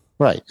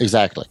 Right,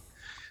 exactly.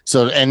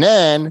 So, and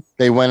then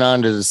they went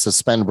on to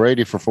suspend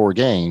Brady for 4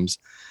 games,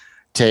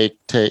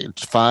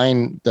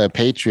 fine the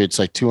Patriots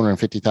like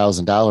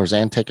 $250,000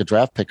 and take a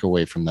draft pick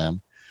away from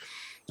them.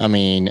 I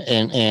mean,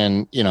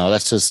 and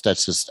that's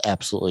just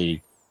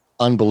absolutely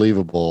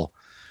unbelievable,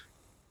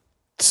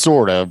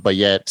 sort of, but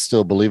yet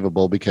still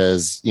believable,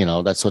 because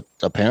that's what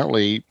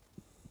apparently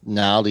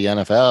now the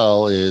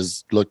NFL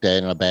is looked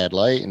at in a bad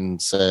light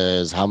and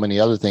says, how many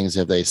other things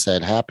have they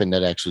said happened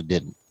that actually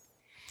didn't?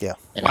 Yeah.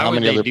 And how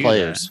many other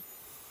players? That?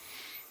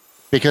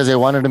 Because they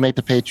wanted to make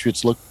the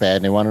Patriots look bad,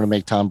 and they wanted to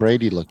make Tom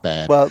Brady look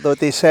bad. Well, what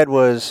they said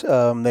was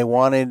they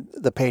wanted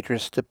the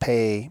Patriots to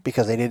pay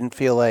because they didn't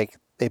feel like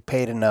they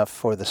paid enough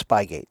for the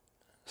Spygate.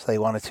 So they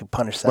wanted to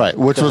punish them. Right,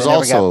 which was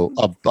also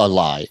a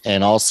lie,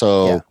 and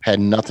also had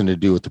nothing to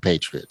do with the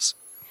Patriots.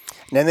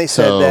 And then they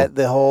said that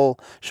the whole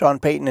Sean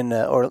Payton and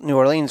the New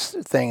Orleans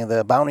thing,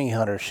 the bounty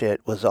hunter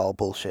shit, was all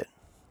bullshit.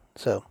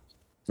 So,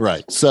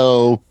 right.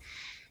 So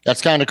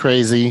that's kind of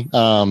crazy.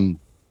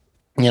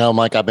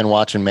 Mike, I've been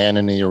watching Man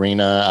in the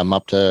Arena. I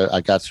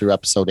got through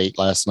episode 8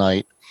 last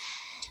night,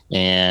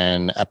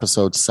 and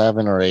episode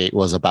 7 or 8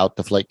 was about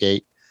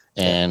Deflategate.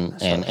 And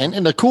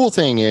the cool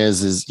thing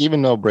is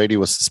even though Brady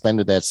was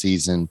suspended that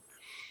season,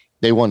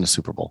 they won the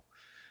Super Bowl,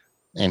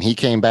 and he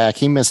came back.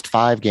 He missed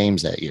 5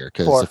 games that year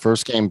because the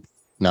first game,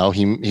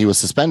 he was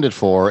suspended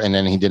 4, and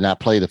then he did not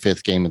play the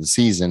 5th game of the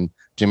season.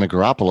 Jimmy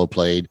Garoppolo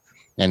played,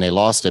 and they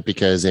lost it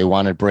because they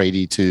wanted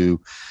Brady to.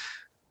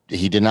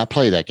 He did not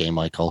play that game,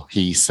 Michael.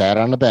 He sat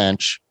on the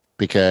bench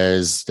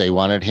because they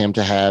wanted him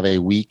to have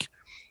that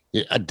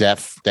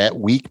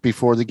week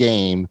before the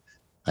game.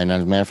 And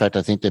as a matter of fact,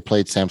 I think they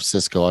played San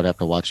Francisco. I'd have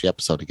to watch the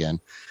episode again.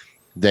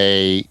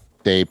 They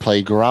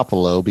played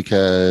Garoppolo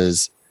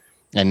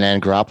and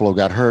then Garoppolo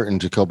got hurt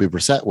and Jacoby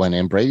Brissett went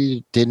in.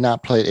 Brady did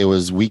not play. It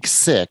was week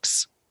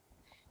 6.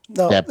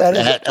 No, that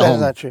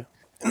is not true.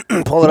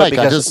 Pull it up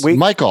because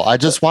Michael, I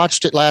just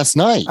watched it last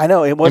night. I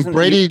know it wasn't. And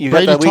Brady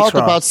talked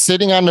about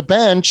sitting on the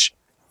bench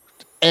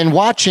and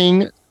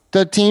watching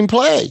the team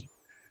play.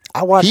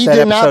 I watched. He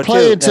did not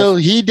play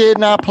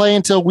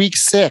until week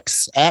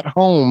 6 at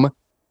home.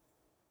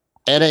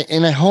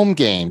 In a home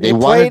game, they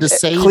wanted to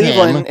save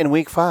Cleveland him in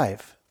week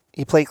 5.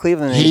 He played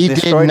Cleveland. And he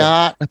did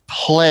not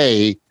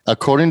play,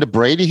 according to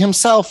Brady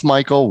himself.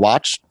 Michael,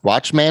 watch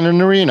Man in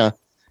the Arena.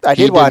 I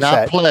did watch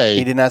that. Play.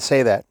 He did not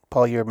say that.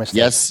 Paul, you're mistaken.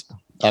 Yes.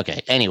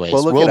 Okay. Anyways,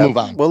 we'll move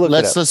on.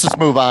 Let's just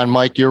move on,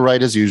 Mike. You're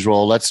right as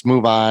usual. Let's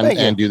move on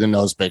and do the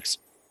nose picks.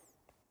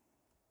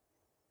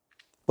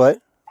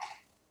 What?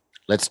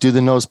 Let's do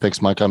the nose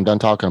picks, Mike. I'm done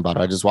talking about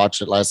it. I just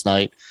watched it last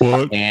night.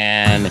 What?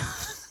 And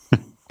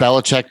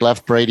Belichick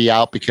left Brady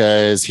out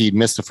because he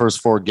missed the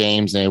first 4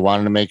 games, and they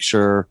wanted to make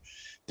sure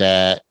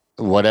that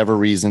whatever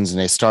reasons, and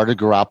they started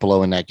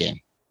Garoppolo in that game.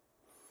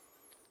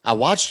 I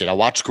watched it. I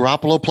watched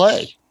Garoppolo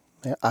play.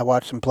 Yeah, I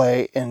watched him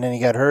play, and then he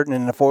got hurt, and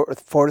in the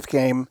fourth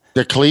game.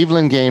 The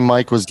Cleveland game,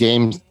 Mike, was.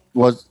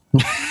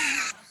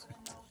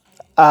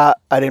 I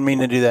didn't mean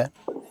to do that.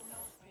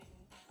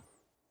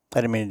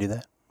 It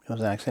was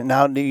an accident.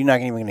 Now you're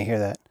not even going to hear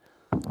that.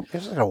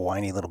 You're just like a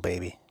whiny little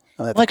baby.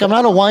 Mike, I'm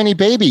not a whiny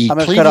baby. I'm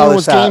going to cut all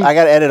this out. I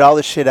got to edit all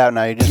this shit out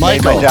now. You just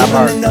made my job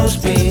hard. We're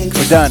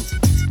done.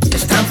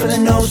 It's time for the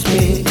nose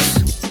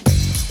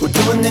picks. We're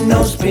doing the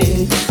nose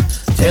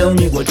picks. Tell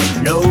me what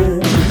you know.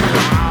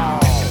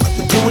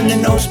 We're doing the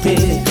nose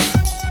picks.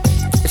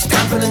 It's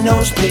time for the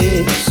nose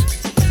picks.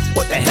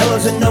 What the hell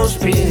is a nose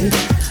pick?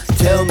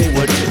 Tell me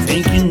what you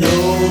think you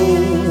know.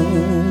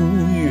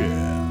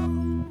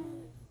 Yeah.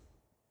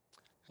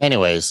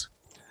 Anyways,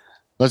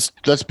 let's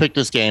pick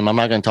this game. I'm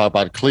not going to talk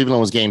about it.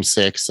 Cleveland was game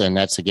 6, and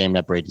that's the game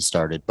that Brady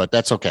started, but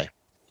that's okay.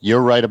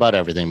 You're right about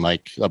everything,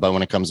 Mike, about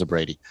when it comes to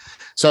Brady.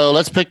 So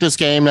let's pick this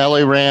game. LA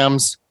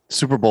Rams,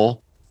 Super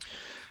Bowl.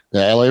 The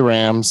LA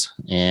Rams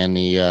and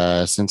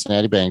the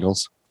Cincinnati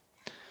Bengals.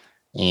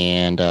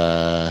 And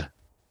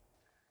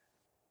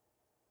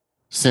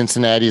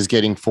Cincinnati is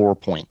getting 4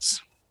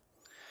 points.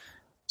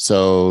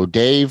 So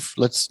Dave,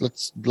 let's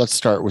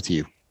start with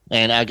you.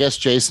 And I guess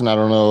Jason, I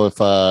don't know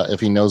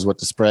if he knows what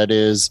the spread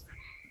is,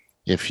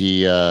 if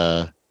he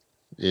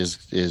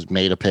is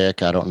made a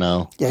pick. I don't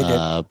know. Yeah, he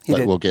did. He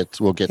did. We'll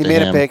get he to him. He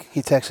made a pick.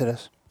 He texted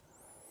us.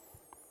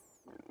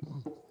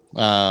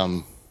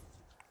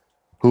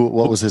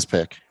 What was his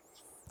pick?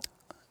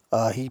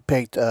 He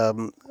picked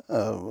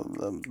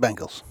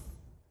Bengals.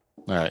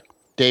 All right,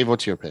 Dave,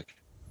 what's your pick?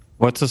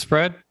 What's the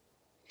spread?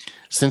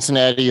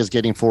 Cincinnati is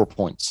getting 4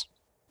 points.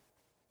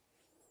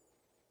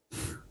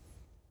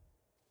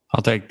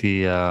 I'll take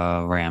the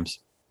Rams.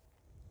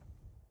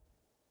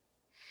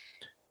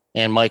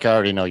 And Mike, I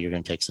already know you're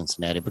going to take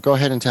Cincinnati, but go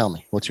ahead and tell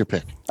me. What's your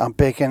pick? I'm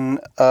picking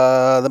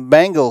the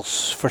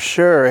Bengals for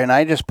sure, and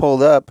I just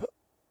pulled up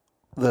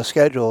the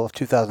schedule of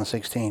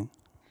 2016.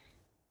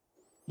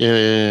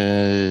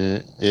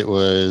 It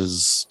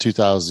was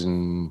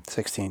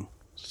 2016.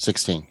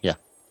 16. Yeah.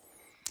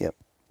 Yep.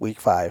 Week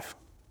 5.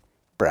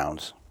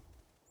 Browns.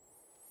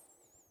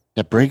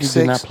 Yeah, Brady Week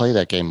did not 6. play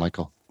that game,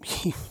 Michael.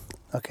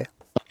 Okay.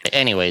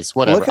 Anyways,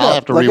 whatever. Look it I'll up.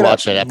 have to Look it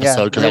rewatch up. that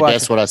episode because Yeah, I rewatch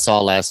guess it. what I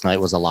saw last night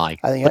was a lie.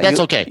 I think But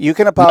that's okay. You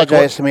can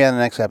apologize to me on the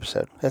next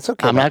episode. That's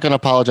okay. I'm not going to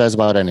apologize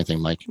about anything,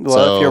 Mike.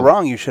 Well, if you're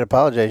wrong, you should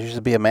apologize. You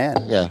should be a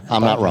man. Yeah,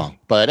 I'm not wrong.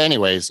 But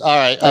anyways, all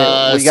right.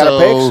 We got our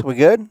picks. We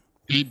good?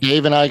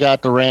 Dave and I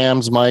got the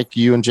Rams. Mike,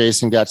 you and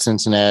Jason got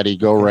Cincinnati.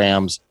 Go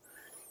Rams.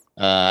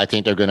 I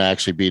think they're going to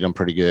actually beat them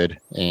pretty good,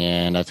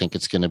 and I think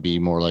it's going to be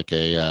more like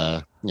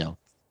a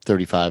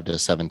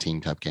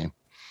 35-17 type game.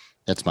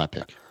 That's my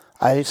pick.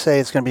 I say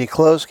it's going to be a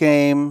close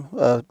game.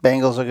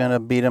 Bengals are going to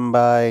beat them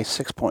by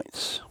 6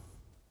 points.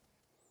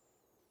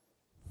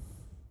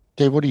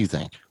 Dave, what do you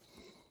think?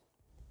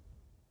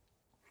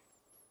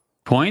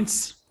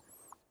 Points?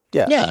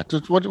 Yeah. Yeah.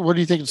 What do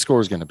you think the score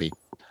is going to be?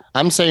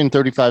 I'm saying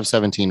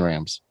 35-17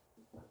 Rams.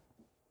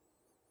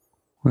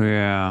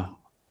 Yeah.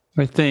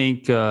 I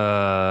think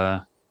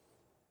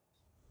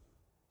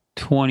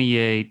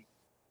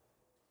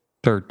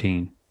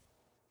 28-13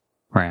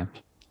 Rams.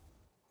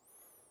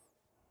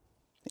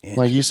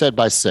 Well, you said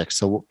by 6.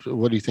 So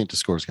what do you think the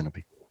score is going to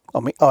be?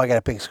 I got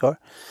to pick a score.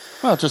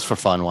 Well, just for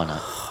fun, why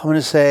not? I'm going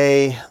to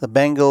say the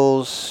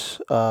Bengals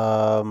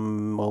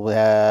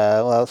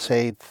let's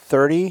say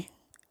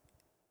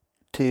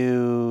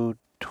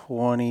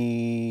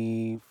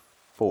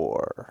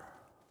 30-24.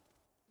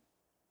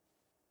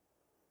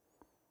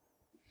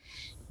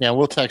 Yeah,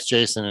 we'll text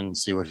Jason and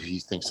see what he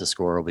thinks the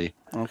score will be.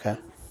 Okay.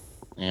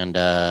 And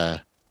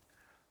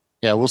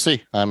yeah, we'll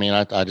see. I mean,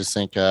 I just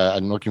think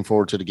I'm looking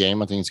forward to the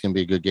game. I think it's going to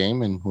be a good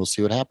game, and we'll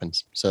see what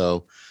happens.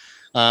 So,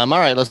 all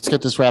right, let's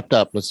get this wrapped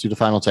up. Let's do the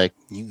final take.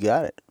 You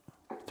got it.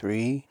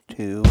 3,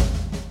 2.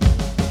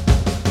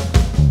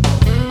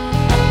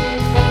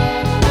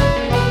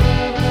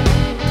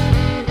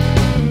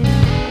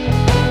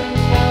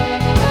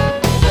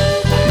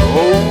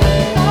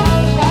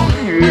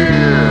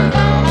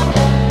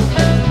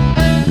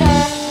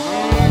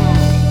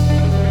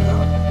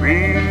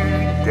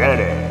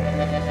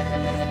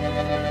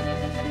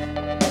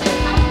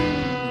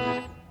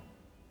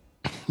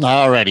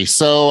 Alrighty,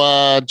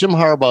 so Jim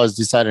Harbaugh has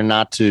decided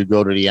not to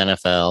go to the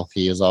NFL.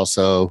 He has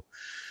also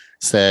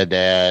said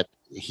that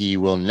he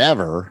will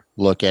never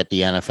look at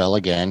the NFL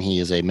again. He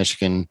is a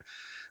Michigan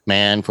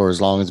man for as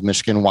long as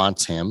Michigan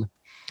wants him.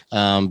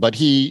 But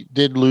he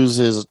did lose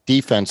his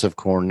defensive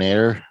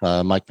coordinator,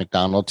 Mike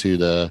McDonald, to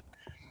the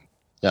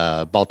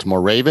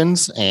Baltimore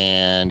Ravens.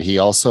 And he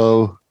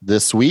also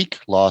this week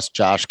lost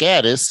Josh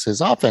Gaddis,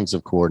 his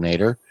offensive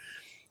coordinator,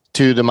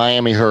 to the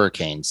Miami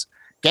Hurricanes.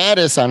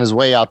 Gaddis, on his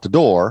way out the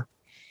door,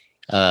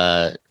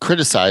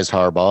 criticized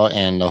Harbaugh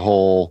and the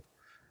whole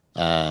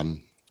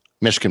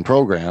Michigan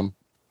program.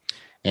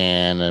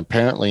 And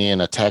apparently in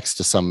a text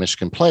to some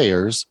Michigan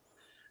players,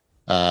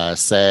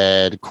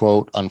 said,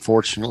 quote,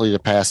 "Unfortunately, the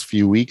past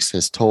few weeks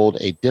has told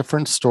a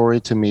different story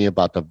to me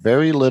about the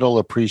very little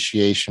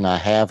appreciation I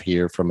have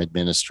here from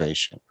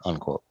administration,"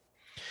 unquote.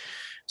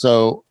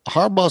 So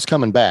Harbaugh's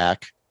coming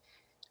back,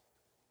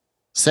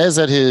 says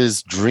that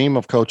his dream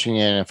of coaching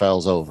the NFL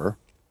is over.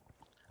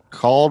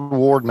 Called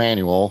Ward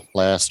Manuel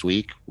last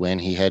week when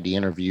he had the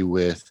interview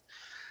with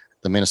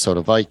the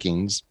Minnesota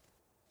Vikings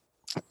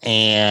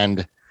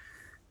and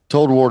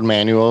told Ward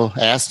Manuel,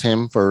 asked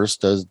him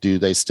first, do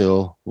they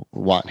still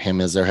want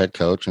him as their head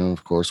coach? And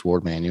of course,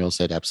 Ward Manuel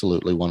said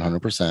absolutely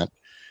 100%.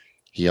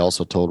 He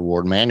also told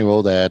Ward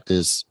Manuel that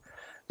this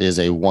is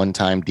a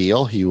one-time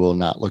deal. He will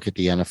not look at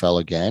the NFL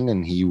again,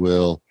 and he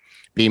will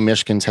be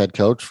Michigan's head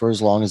coach for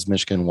as long as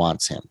Michigan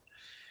wants him.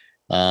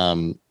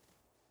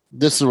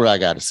 This is what I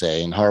got to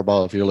say. And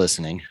Harbaugh, if you're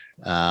listening,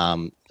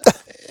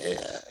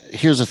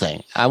 here's the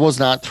thing. I was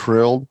not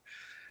thrilled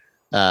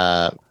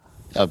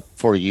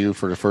for you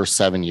for the first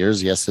 7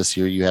 years. Yes, this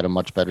year you had a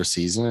much better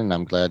season, and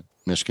I'm glad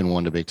Michigan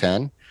won the Big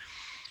Ten.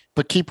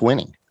 But keep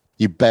winning.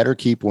 You better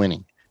keep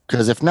winning.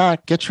 Because if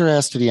not, get your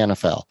ass to the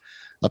NFL.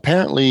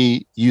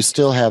 Apparently, you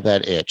still have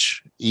that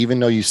itch. Even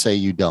though you say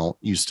you don't,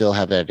 you still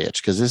have that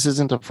itch. Because this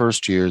isn't the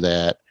first year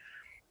that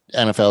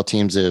NFL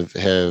teams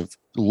have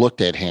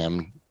looked at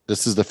him.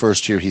 This is the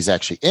first year he's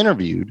actually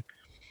interviewed,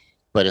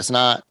 but it's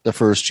not the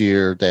first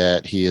year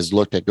that he has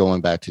looked at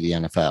going back to the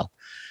NFL.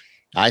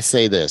 I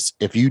say this: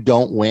 if you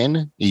don't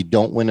win a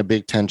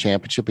Big Ten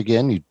championship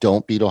again, you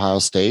don't beat Ohio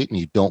State, and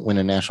you don't win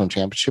a national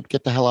championship,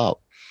 get the hell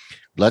out.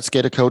 Let's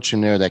get a coach in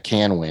there that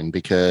can win,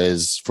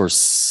 because for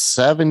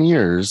 7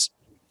 years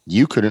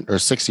you couldn't, or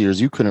 6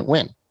 years you couldn't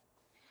win,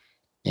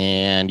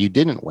 and you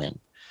didn't win.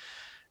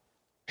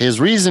 His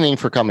reasoning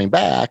for coming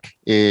back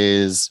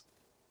is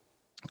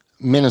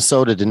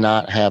Minnesota did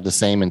not have the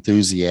same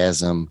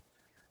enthusiasm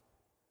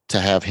to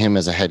have him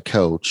as a head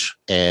coach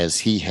as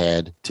he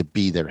had to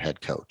be their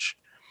head coach.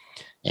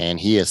 And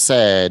he has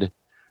said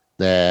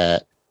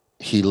that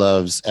he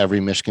loves every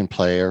Michigan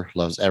player,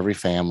 loves every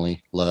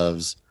family,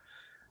 loves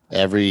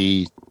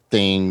every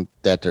everything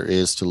that there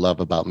is to love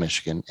about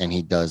Michigan, and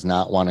he does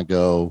not want to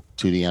go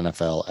to the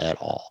NFL at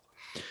all.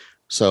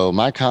 So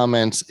my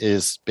comments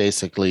is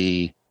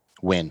basically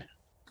win.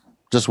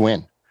 Just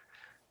win.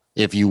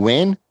 If you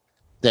win,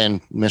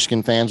 then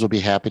Michigan fans will be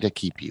happy to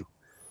keep you.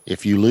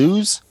 If you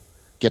lose,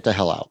 get the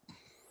hell out.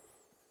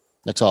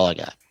 That's all I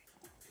got.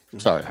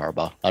 Sorry,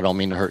 Harbaugh. I don't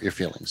mean to hurt your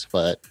feelings,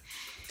 but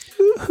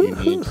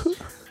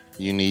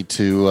you need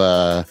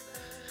to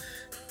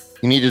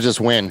just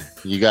win.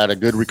 You got a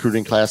good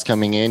recruiting class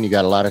coming in. You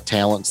got a lot of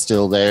talent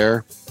still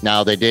there.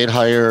 Now, they did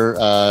hire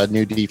a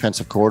new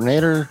defensive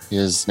coordinator.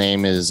 His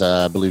name is,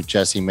 I believe,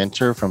 Jesse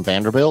Minter from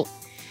Vanderbilt.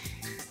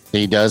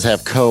 He does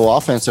have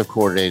co-offensive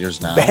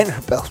coordinators now.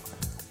 Vanderbilt.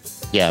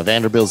 Yeah,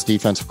 Vanderbilt's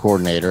defensive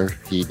coordinator.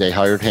 They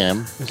hired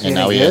him, and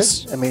now he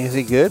is. I mean, is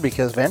he good?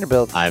 Because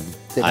Vanderbilt. I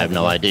have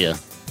no idea.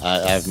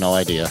 I have no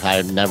idea.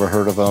 I've never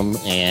heard of him,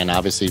 and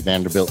obviously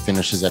Vanderbilt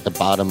finishes at the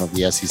bottom of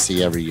the SEC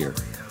every year.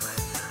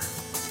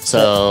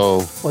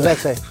 So, what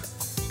does that say?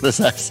 What does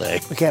that say?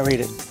 We can't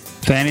read it.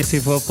 Fantasy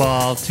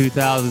football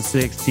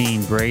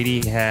 2016.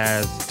 Brady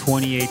has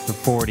 28 for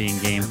 40 in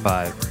Game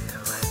 5.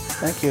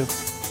 Thank you.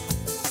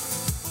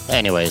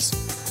 Anyways,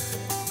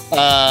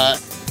 I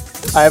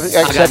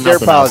accept your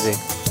apology.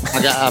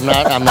 I'm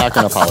not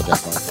going to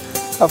apologize for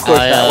it. Of course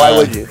not. Why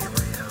would you?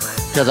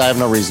 Because I have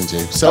no reason to.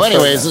 So,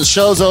 anyways, the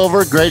show's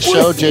over. Great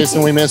show,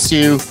 Jason. We missed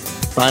you.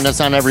 Find us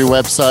on every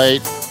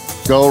website.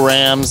 Go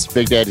Rams.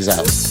 Big Daddy's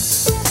out.